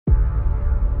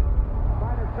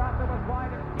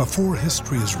Before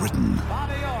history is written,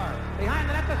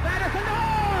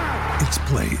 it's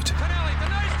played.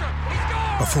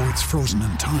 Before it's frozen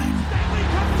in time,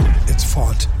 it's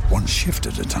fought one shift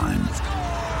at a time.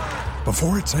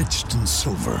 Before it's etched in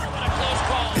silver,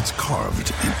 it's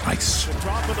carved in ice.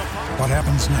 What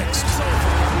happens next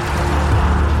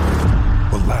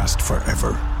will last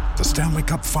forever. The Stanley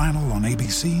Cup Final on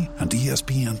ABC and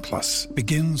ESPN Plus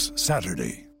begins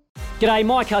Saturday. G'day,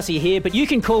 Mike Hussey here, but you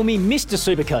can call me Mr.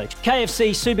 Supercoach. KFC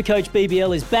Supercoach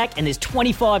BBL is back and there's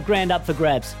 25 grand up for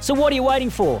grabs. So what are you waiting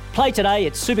for? Play today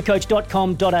at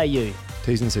supercoach.com.au.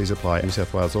 T's and C's apply. New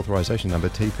South Wales authorisation number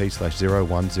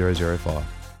TP/01005.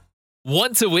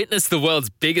 Want to witness the world's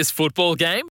biggest football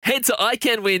game? Head to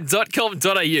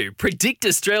iCanWin.com.au, predict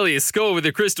Australia's score with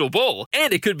a crystal ball,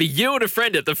 and it could be you and a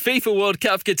friend at the FIFA World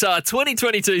Cup Qatar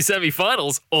 2022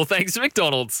 semi-finals, all thanks to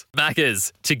McDonald's.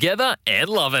 Maccas, together and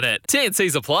loving it.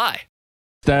 T&Cs apply.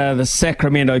 The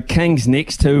Sacramento Kings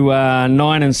next to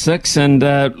 9-6 and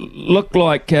look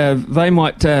like they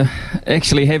might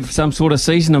actually have some sort of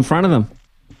season in front of them.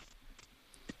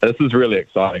 This is really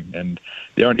exciting, and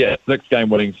they're on a 6-game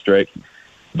winning streak.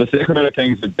 The Sacramento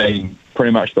Kings have been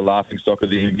pretty much the laughingstock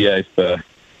of the NBA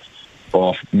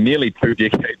for nearly 2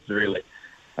 decades, really.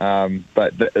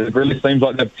 But it really seems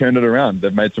like they've turned it around.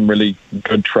 They've made some really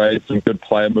good trades, some good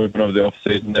player movement over the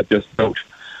offseason. They've just built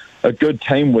a good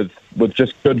team with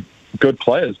just good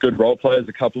players, good role players,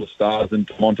 a couple of stars in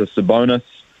Domantas Sabonis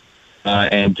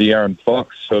and De'Aaron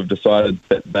Fox, who have decided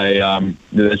that they're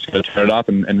just going to turn it up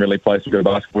and really play some good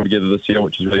basketball together this year,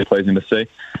 which is really pleasing to see.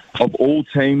 Of all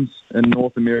teams in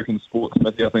North American sports,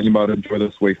 Matthew, I think you might enjoy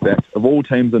this week's fact. Of all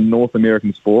teams in North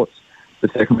American sports, the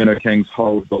Sacramento Kings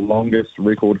hold the longest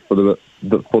record for the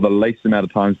least amount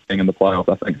of times being in the playoffs.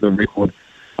 I think they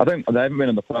haven't been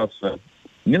in the playoffs for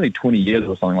nearly 20 years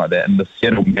or something like that. And the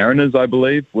Seattle Mariners, I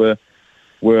believe, were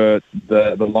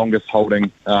the longest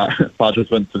holding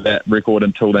participants to that record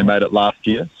until they made it last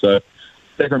year. So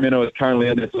Sacramento is currently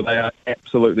in there, so they are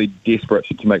absolutely desperate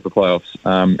to make the playoffs.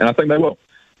 And I think they will.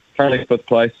 Currently 5th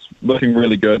place, looking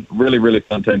really good. Really, really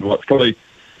fun team to watch. Probably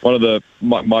one of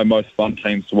my most fun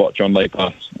teams to watch on League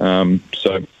Pass.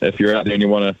 So if you're out there and you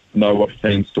want to know what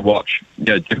teams to watch,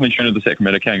 definitely tune into the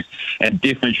Sacramento Kings. And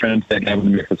definitely tune into that game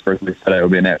with the Memphis Grizzlies today. It will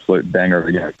be an absolute banger of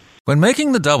a game. When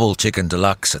making the double chicken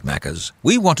deluxe at Macca's,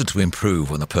 we wanted to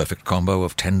improve on the perfect combo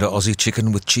of tender Aussie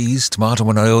chicken with cheese, tomato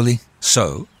and aioli.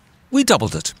 So, we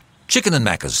doubled it. Chicken and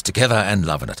Macca's, together and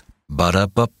loving it.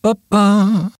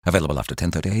 Ba-da-ba-ba-ba. Available after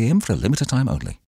 10:30 a.m. for a limited time only.